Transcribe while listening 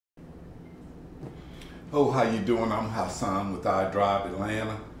Oh, how you doing? I'm Hassan with I Drive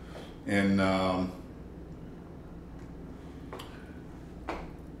Atlanta, and I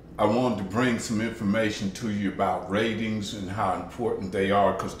wanted to bring some information to you about ratings and how important they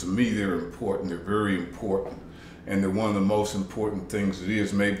are, because to me they're important. They're very important, and they're one of the most important things it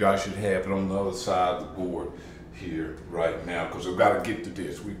is. Maybe I should have it on the other side of the board here right now, because I've got to get to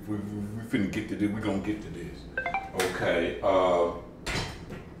this. We finna get to this. We're gonna get to this. Okay.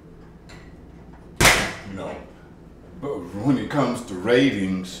 But when it comes to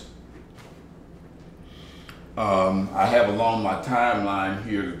ratings, I have along my timeline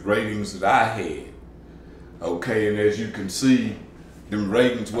here the ratings that I had. Okay, and as you can see, them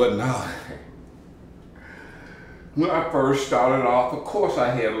ratings wasn't high. When I first started off, of course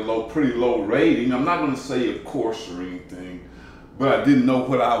I had a pretty low rating. I'm not going to say of course or anything, but I didn't know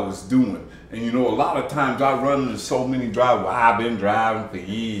what I was doing. And you know, a lot of times I run into so many drivers. Well, I've been driving for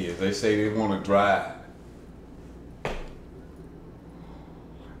years. They say they want to drive.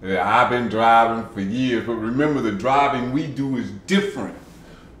 Yeah, I've been driving for years, but remember, the driving we do is different.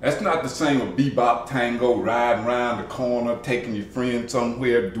 That's not the same as bebop tango, riding around the corner, taking your friend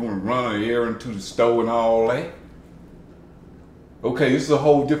somewhere, running an errand to the store and all that. Okay, this is a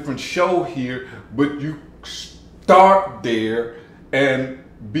whole different show here, but you start there and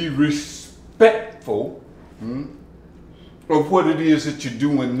be respectful of what it is that you're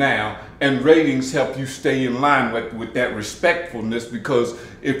doing now, and ratings help you stay in line with that respectfulness, because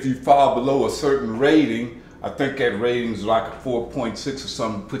if you fall below a certain rating, I think that rating is like a 4.6 or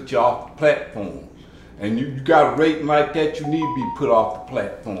something, put you off the platform. And you got a rating like that, you need to be put off the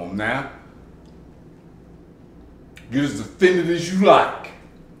platform. Now, get as offended as you like.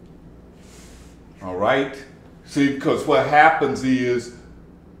 All right? See, because what happens is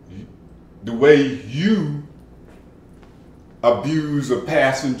the way you abuse a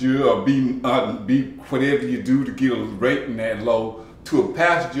passenger or be whatever you do to get a rating that low to a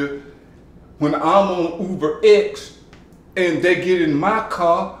passenger, when I'm on Uber X and they get in my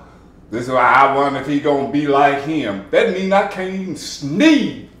car, they say, well, I wonder if he gonna be like him. That means I can't even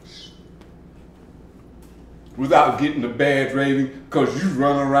sneeze without getting a bad rating, because you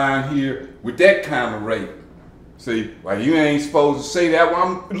run around here with that kind of rating. See, well, you ain't supposed to say that.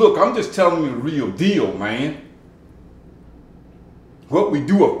 Well, look, I'm just telling you the real deal, man. What we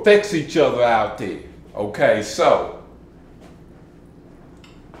do affects each other out there. Okay, so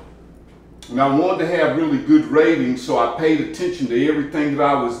and I wanted to have really good ratings, so I paid attention to everything that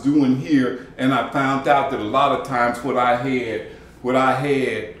I was doing here, and I found out that a lot of times what I had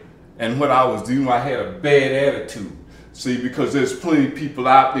and what I was doing, I had a bad attitude. See, because there's plenty of people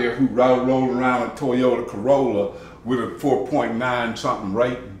out there who roll around a Toyota Corolla with a 4.9 something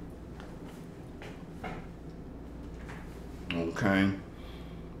rating. Okay.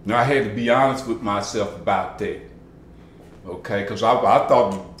 Now I had to be honest with myself about that. Okay, because I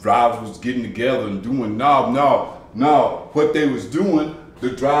thought the drivers was getting together and doing no. What they was doing,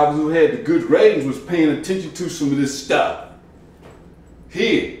 the drivers who had the good ratings was paying attention to some of this stuff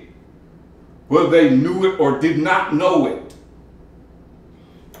here, whether they knew it or did not know it.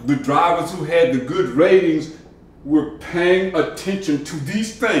 The drivers who had the good ratings were paying attention to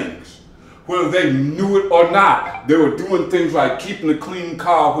these things, whether they knew it or not. They were doing things like keeping a clean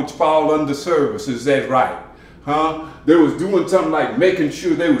car, which fall under service. Is that right? Huh? They was doing something like making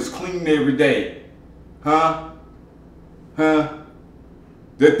sure they was clean every day. Huh? That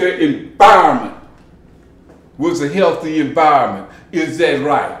their environment was a healthy environment. Is that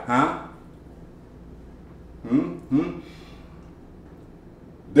right? Huh?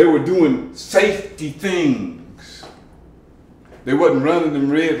 They were doing safety things. They wasn't running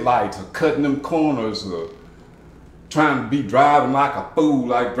them red lights or cutting them corners or trying to be driving like a fool,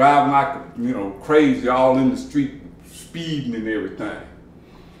 like driving like crazy all in the street, speeding and everything.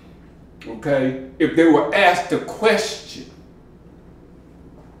 Okay? If they were asked a question,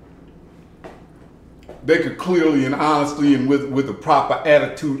 they could clearly and honestly and with a proper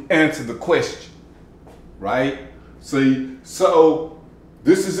attitude answer the question. Right? See, so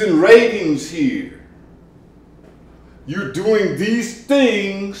this is in ratings here. You're doing these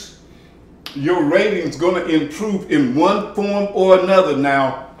things, your rating's going to improve in one form or another.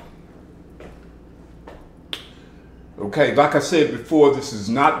 Now, okay, like I said before, this is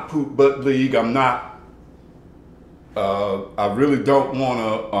not the Poop Butt League. I'm not, I really don't want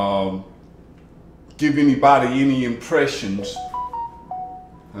to give anybody any impressions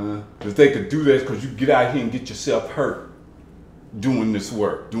that they could do this, because you get out here and get yourself hurt doing this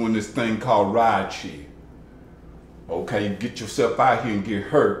work, doing this thing called rideshare. Okay, you get yourself out here and get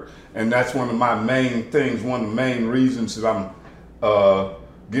hurt. And that's one of my main things, one of the main reasons that I'm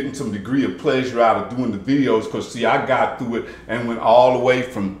getting some degree of pleasure out of doing the videos, because see, I got through it and went all the way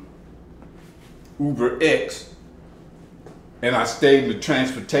from Uber X, and I stayed in the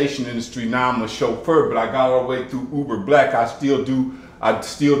transportation industry. Now I'm a chauffeur, but I got all the way through Uber Black. I still do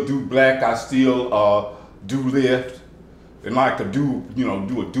Black. I still do Lyft, and like to do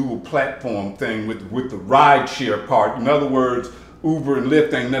a dual platform thing with the ride share part. In other words, Uber and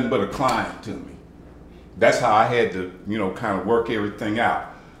Lyft ain't nothing but a client to me. That's how I had to kind of work everything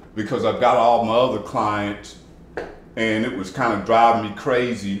out, because I've got all my other clients, and it was kind of driving me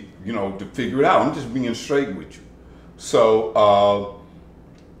crazy, to figure it out. I'm just being straight with you. So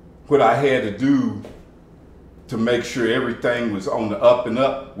what I had to do to make sure everything was on the up and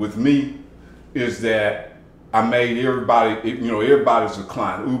up with me is that I made everybody, everybody's a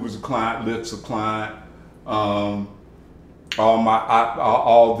client. Uber's a client, Lyft's a client. All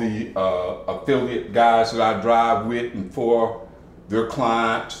the affiliate guys that I drive with and for, their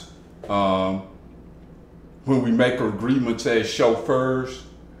clients. When we make agreements as chauffeurs,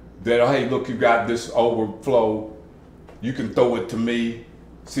 that, hey, look, you got this overflow, you can throw it to me.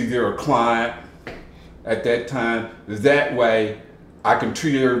 See, they're a client at that time. That way, I can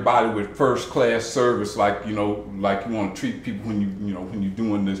treat everybody with first-class service, like like you want to treat people when when you're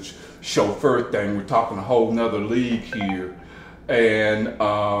doing this chauffeur thing. We're talking a whole nother league here, and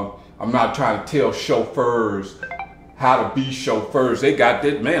I'm not trying to tell chauffeurs how to be chauffeurs. They got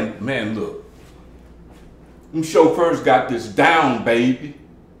that, man. Look, them chauffeurs got this down, baby.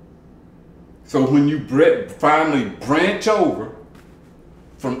 So when you finally branch over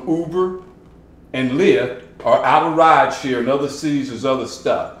from Uber and Lyft, or out of rideshare, in other cities there's other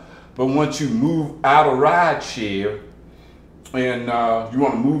stuff. But once you move out of rideshare and you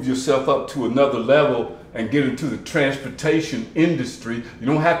want to move yourself up to another level and get into the transportation industry, you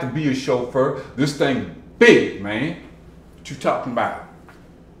don't have to be a chauffeur. This thing big, man. What you talking about?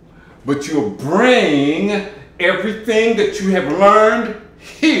 But you'll bring everything that you have learned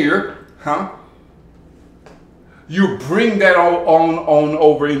here, you bring that on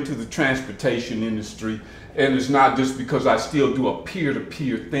over into the transportation industry. And it's not just because I still do a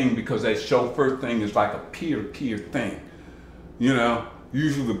peer-to-peer thing, because that chauffeur thing is like a peer-to-peer thing.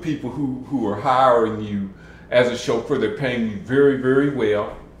 Usually the people who are hiring you as a chauffeur, they're paying you very, very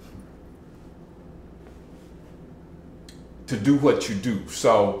well to do what you do.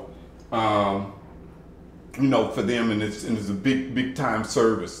 So, for them, and it's a big time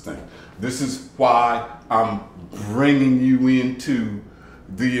service thing. This is why I'm bringing you into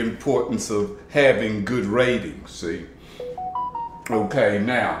the importance of having good ratings, see? Okay,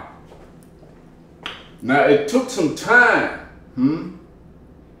 now it took some time,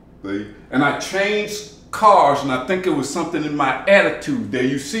 see? And I changed cars, and I think it was something in my attitude there.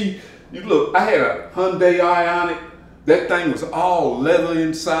 You see, look, I had a Hyundai Ioniq. That thing was all leather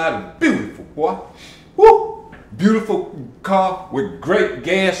inside, beautiful, boy. Woo! Beautiful car with great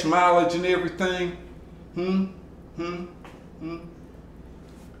gas mileage and everything.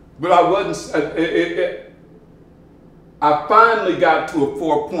 But I wasn't, I finally got to a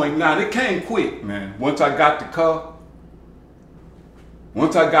 4.9. It came quick, man. Once I got the car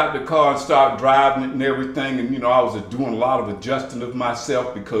and started driving it and everything, and I was doing a lot of adjusting of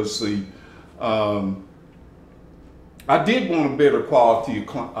myself, because see, I did want a better quality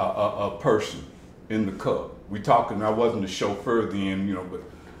of person in the car. I wasn't a chauffeur then, but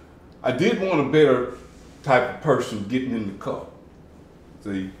I did want a better type of person getting in the car.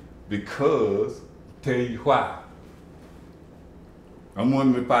 See, because, tell you why. I'm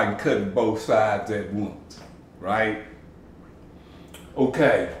wondering if I can cut it both sides at once, right?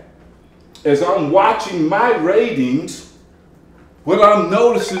 Okay, as I'm watching my ratings, what I'm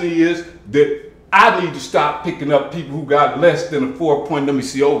noticing is that I need to stop picking up people who got less than a 4 point. Let me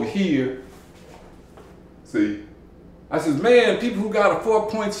see over here. See, I said, man, people who got a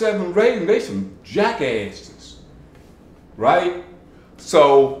 4.7 rating, they some jackasses, right?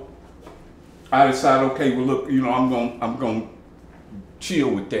 So I decided, okay, well, look, I'm gonna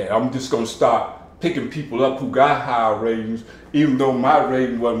chill with that. I'm just gonna start picking people up who got higher ratings, even though my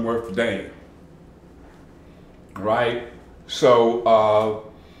rating wasn't worth a damn, right? So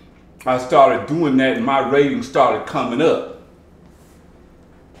I started doing that, and my rating started coming up.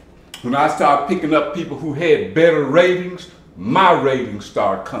 When I started picking up people who had better ratings, my ratings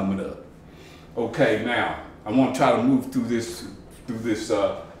started coming up. Okay, now I want to try to move through this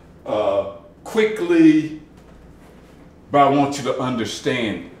quickly, but I want you to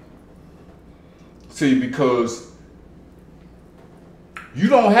understand. See, because you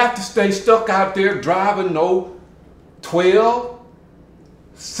don't have to stay stuck out there driving no 12,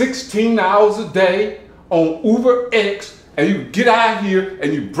 16 hours a day on Uber X And you get out here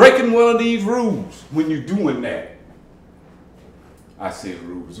and you're breaking one of these rules when you're doing that. I said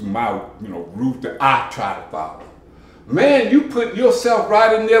rules, my rules that I try to follow. Man, you put yourself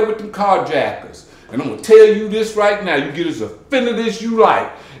right in there with them carjackers. And I'm gonna tell you this right now, you get as offended as you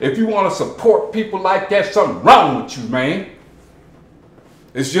like. If you want to support people like that, something wrong with you, man.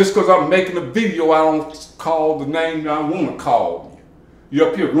 It's just because I'm making a video, I don't call the name I want to call you. You're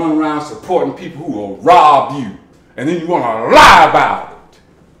up here running around supporting people who will rob you. And then you want to lie about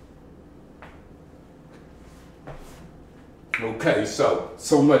it. Okay,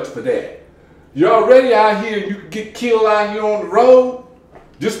 so much for that. You're already out here and you can get killed out here on the road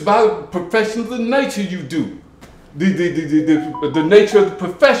just by the professional nature you do. The nature of the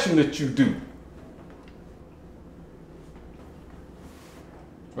profession that you do.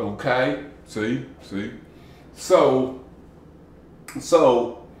 Okay, see? So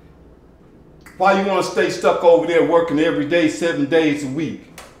why you want to stay stuck over there working every day, 7 days a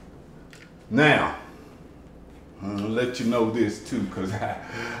week? Now, I'm gonna let you know this too, because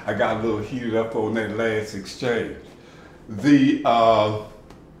I got a little heated up on that last exchange.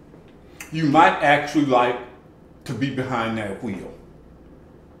 You might actually like to be behind that wheel.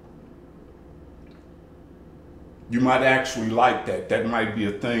 You might actually like that. That might be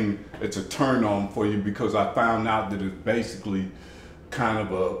a thing, it's a turn on for you, because I found out that it's basically kind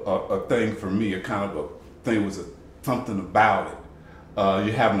of a thing for me, a kind of a thing, was something about it.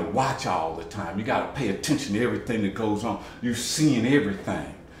 You're having to watch all the time. You got to pay attention to everything that goes on. You're seeing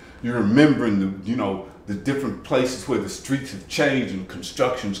everything. You're remembering the different places where the streets have changed and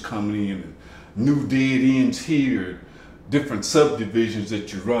construction's coming in, and new dead ends here, different subdivisions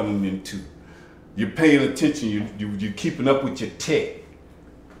that you're running into. You're paying attention. You're keeping up with your tech.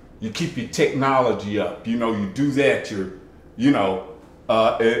 You keep your technology up. You do that.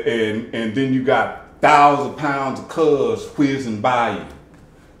 And then you got 1,000 pounds of cars whizzing by you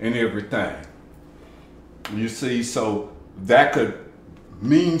and everything. You see, so that could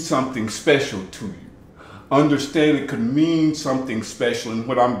mean something special to you. Understand it could mean something special, and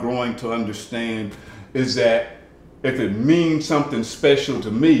what I'm growing to understand is that if it means something special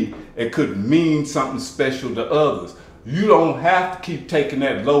to me, it could mean something special to others. You don't have to keep taking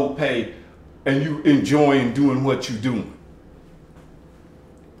that low pay and you enjoying doing what you're doing.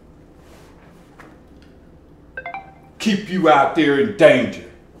 Keep you out there in danger.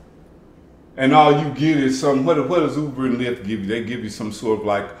 And all you get is some, what does Uber and Lyft give you? They give you some sort of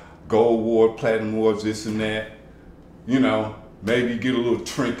like gold award, platinum awards, this and that. Maybe you get a little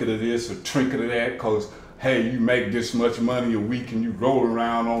trinket of this or trinket of that because, hey, you make this much money a week and you roll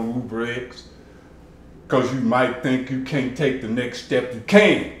around on Uber X. Because you might think you can't take the next step. You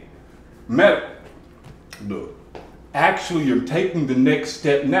can. Look. Actually, you're taking the next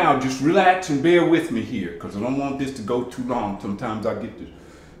step now. Just relax and bear with me here, because I don't want this to go too long. Sometimes I get to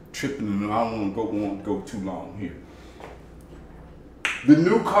tripping and I don't want to go too long here. The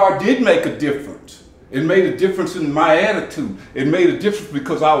new car did make a difference. It made a difference in my attitude. It made a difference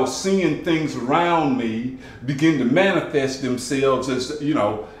because I was seeing things around me begin to manifest themselves as,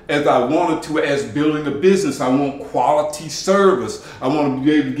 as I wanted to, as building a business. I want quality service. I want to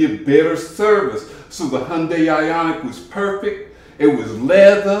be able to give better service. So the Hyundai Ioniq was perfect. It was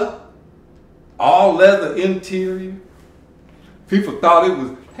leather, all leather interior. People thought it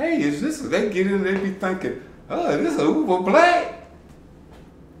was, hey, is this, they get in there and be thinking, oh, this is Uber Black.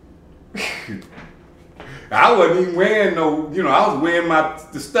 I wasn't even wearing no, I was wearing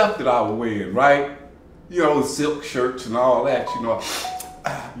the stuff that I was wearing, right? Silk shirts and all that,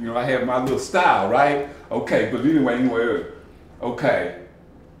 I had my little style, right? Okay, but anyway, okay.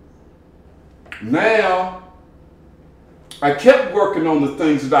 Now, I kept working on the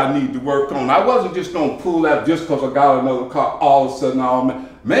things that I need to work on. I wasn't just going to pull out just because I got another car all of a sudden.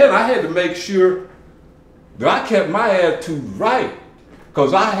 I had to make sure that I kept my attitude right.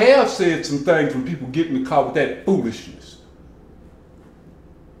 Because I have said some things when people get in the car with that foolishness.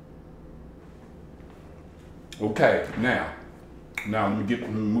 Okay, now let me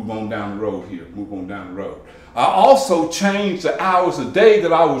move on down the road here. I also changed the hours a day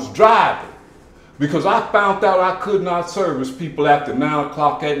that I was driving. Because I found out I could not service people after 9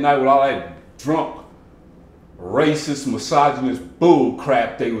 o'clock at night with all that drunk, racist, misogynist bull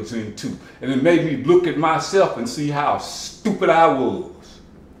crap they was into. And it made me look at myself and see how stupid I was.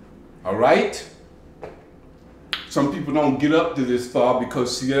 All right? Some people don't get up to this far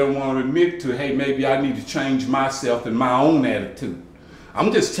because they don't want to admit to, hey, maybe I need to change myself and my own attitude.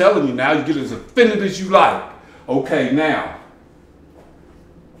 I'm just telling you now, you get as offended as you like. Okay, now,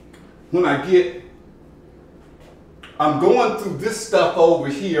 when I'm going through this stuff over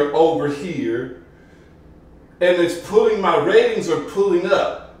here, and it's pulling, my ratings are pulling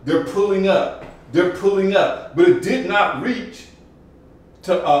up. They're pulling up. They're pulling up. But it did not reach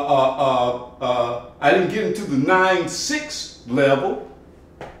to, I didn't get into the 9.6 level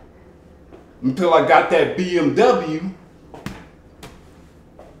until I got that BMW.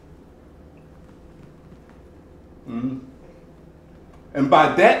 And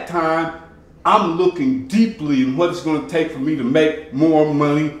by that time, I'm looking deeply in what it's going to take for me to make more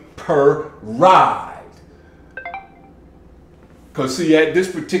money per ride. Because see, at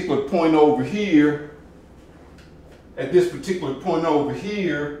this particular point over here, yeah,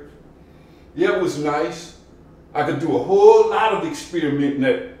 it was nice. I could do a whole lot of experimenting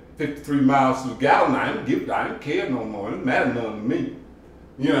at 53 miles to the gallon. I didn't care no more. It didn't matter none to me.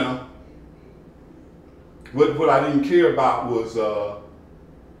 You know. What I didn't care about was the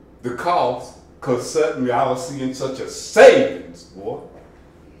cost, because suddenly I was seeing such a savings, boy.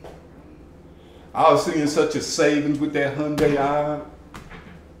 I was seeing such a savings with that Hyundai Ioniq.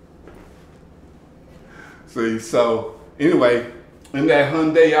 See, so anyway, in that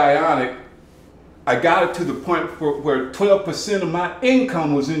Hyundai Ioniq, I got it to the point where 12% of my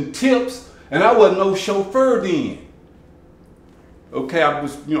income was in tips, and I wasn't no chauffeur then. Okay, I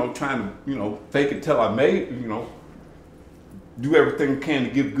was, trying to, fake it till I made it, do everything I can to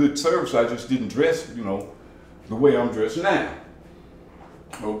give good service. I just didn't dress, the way I'm dressed now.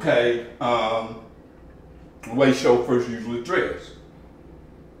 Okay, the way chauffeurs usually dress.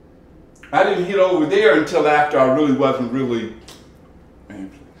 I didn't hit over there until after I really wasn't really,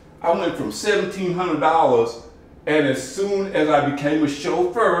 I went from $1,700, and as soon as I became a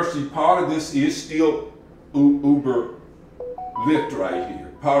chauffeur, see, part of this is still Uber, Lyft right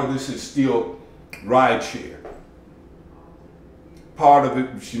here. Part of this is still rideshare. Part of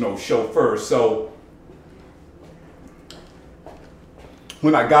it, chauffeur. So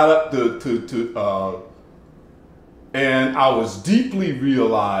when I got up and I was deeply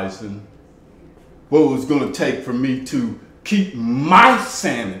realizing what it was going to take for me to keep my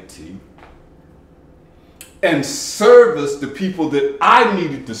sanity and service the people that I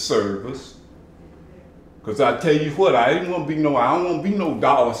needed to service. Because I tell you what, I don't want to be no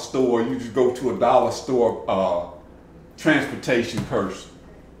dollar store. You just go to a dollar store transportation person.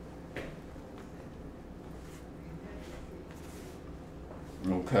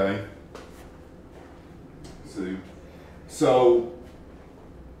 Okay. See. So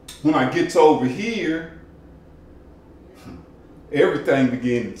when I get over here, everything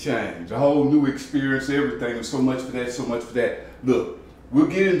began to change. A whole new experience, everything. And so much for that, so much for that. Look. We'll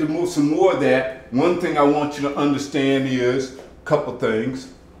get into some more of that. One thing I want you to understand is a couple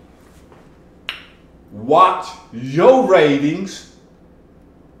things. Watch your ratings,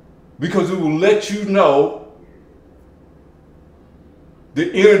 because it will let you know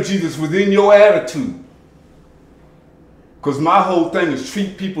the energy that's within your attitude. Because my whole thing is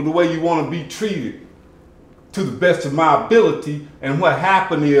treat people the way you want to be treated to the best of my ability. And what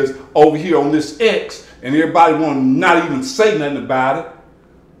happened is over here on this X, and everybody want to not even say nothing about it.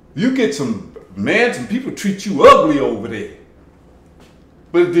 You get some people treat you ugly over there.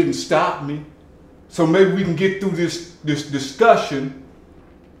 But it didn't stop me. So maybe we can get through this discussion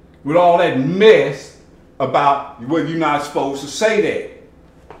with all that mess about whether you're not supposed to say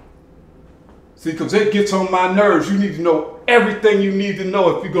that. See, because it gets on my nerves. You need to know everything you need to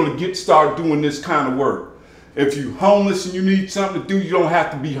know if you're going to start doing this kind of work. If you're homeless and you need something to do, you don't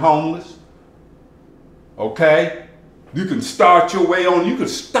have to be homeless. Okay? You can start your way on. You can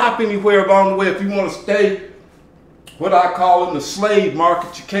stop anywhere along the way. If you want to stay, what I call in the slave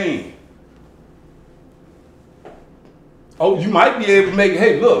market, you can. Oh, you might be able to make,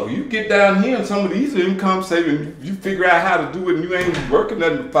 hey, look, you get down here and some of these income savings, you figure out how to do it and you ain't working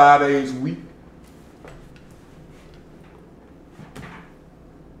nothing but 5 days a week.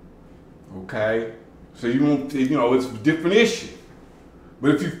 Okay? So you won't, it's a different issue.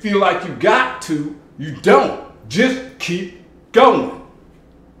 But if you feel like you got to, you don't. Just keep going.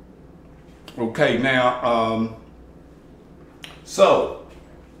 Okay, now, so,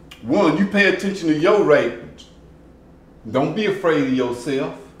 one, you pay attention to your ratings. Don't be afraid of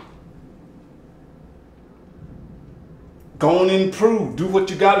yourself. Go and improve. Do what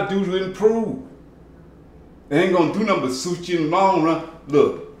you got to do to improve. It ain't going to do nothing but suit you in the long run.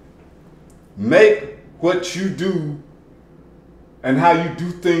 Look, make what you do and how you do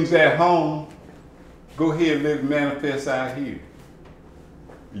things at home, go ahead and let it manifest out here.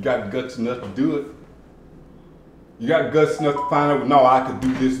 You got the guts enough to do it. You got guts enough to find out, no, I could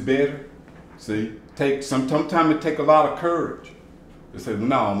do this better. See, sometimes it takes a lot of courage to say,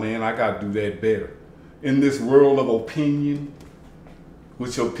 no, man, I got to do that better. In this world of opinion,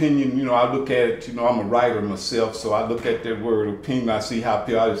 Which opinion, you know, I look at it, you know, I'm a writer myself, so I look at that word opinion, I see how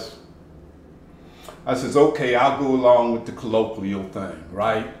people, I says, okay, I'll go along with the colloquial thing,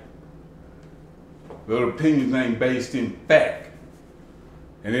 right? But opinions ain't based in fact.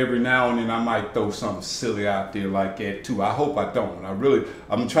 And every now and then I might throw something silly out there like that too. I hope I don't.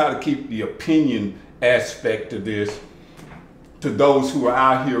 I'm trying to keep the opinion aspect of this to those who are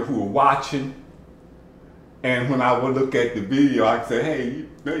out here who are watching. And when I would look at the video, I say, hey,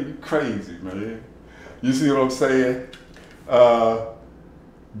 man, you crazy, man. You see what I'm saying? But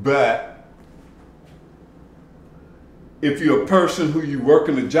if you're a person who you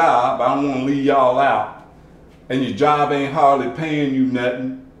working a job, I don't want to leave y'all out, and your job ain't hardly paying you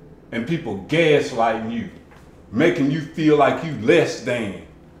nothing, and people gaslighting you, making you feel like you less than,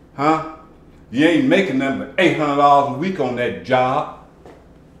 huh? You ain't making nothing but $800 a week on that job.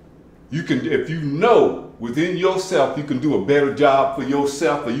 You can, if you know within yourself you can do a better job for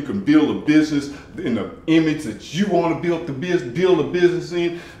yourself, or you can build a business in the image that you want to build a business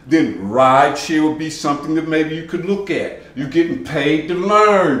in, then rideshare would be something that maybe you could look at. You're getting paid to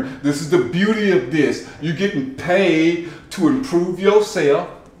learn. This is the beauty of this. You're getting paid to improve yourself,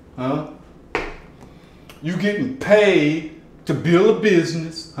 huh? You're getting paid to build a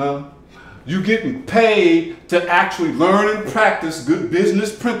business, huh? You're getting paid to actually learn and practice good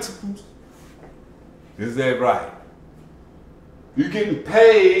business principles. Is that right? You're getting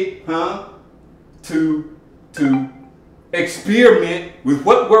paid, huh, to experiment with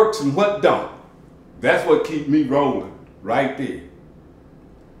what works and what don't. That's what keeps me rolling right there.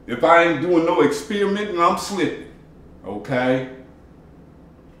 If I ain't doing no experimenting, I'm slipping, okay?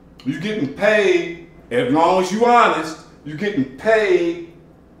 You're getting paid, as long as you're honest, you're getting paid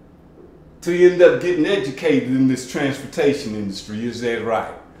to end up getting educated in this transportation industry. Is that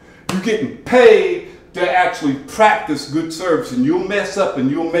right? You're getting paid to actually practice good service, and you'll mess up and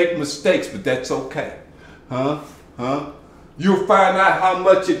you'll make mistakes, but that's okay, huh? You'll find out how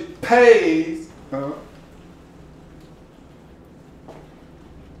much it pays, huh,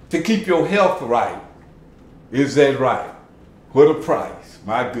 to keep your health right. Is that right? What a price,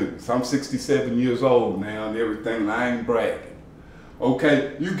 my goodness. I'm 67 years old now and everything, and I ain't bragging.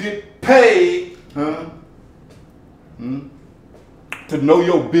 Okay, you get paid, huh? To know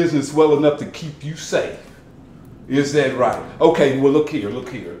your business well enough to keep you safe. Is that right? Okay, well look here.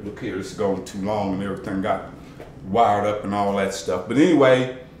 This is going too long and everything got wired up and all that stuff. But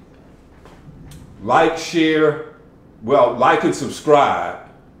anyway, like, share, well, like and subscribe.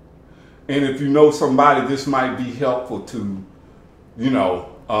 And if you know somebody this might be helpful to, you know,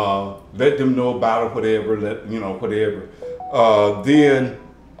 let them know about it, whatever, whatever. Then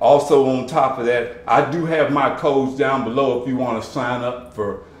also on top of that, I do have my codes down below if you want to sign up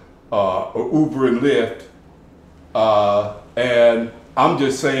for Uber and Lyft. And I'm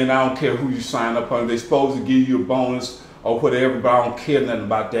just saying, I don't care who you sign up on. They're supposed to give you a bonus or whatever, but I don't care nothing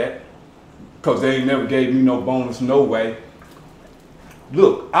about that, because they ain't never gave me no bonus no way.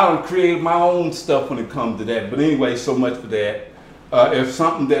 Look, I done created my own stuff when it comes to that. But anyway, so much for that. If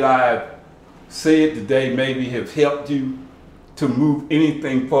something that I've said today maybe have helped you to move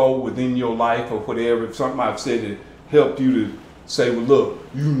anything forward within your life or whatever, if something I've said that helped you to say, well, look,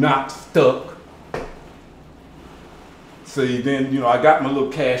 you're not stuck. See, then, you know, I got my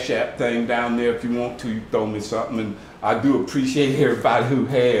little Cash App thing down there. If you want to, you throw me something. And I do appreciate everybody who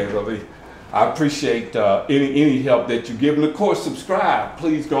has. I mean, I appreciate any help that you give. And of course, subscribe.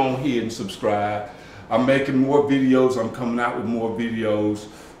 Please go on here and subscribe. I'm making more videos. I'm coming out with more videos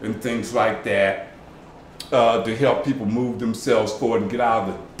and things like that to help people move themselves forward and get out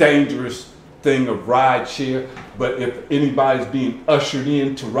of the dangerous thing of rideshare. But if anybody's being ushered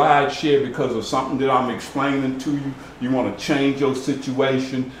into rideshare because of something that I'm explaining to you, you want to change your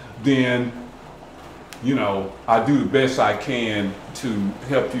situation, then, you know, I do the best I can to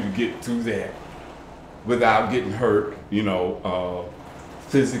help you to get through that without getting hurt, you know,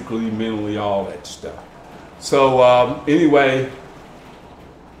 physically, mentally, all that stuff. So anyway,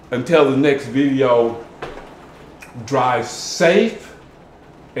 until the next video, drive safe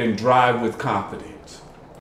and drive with confidence.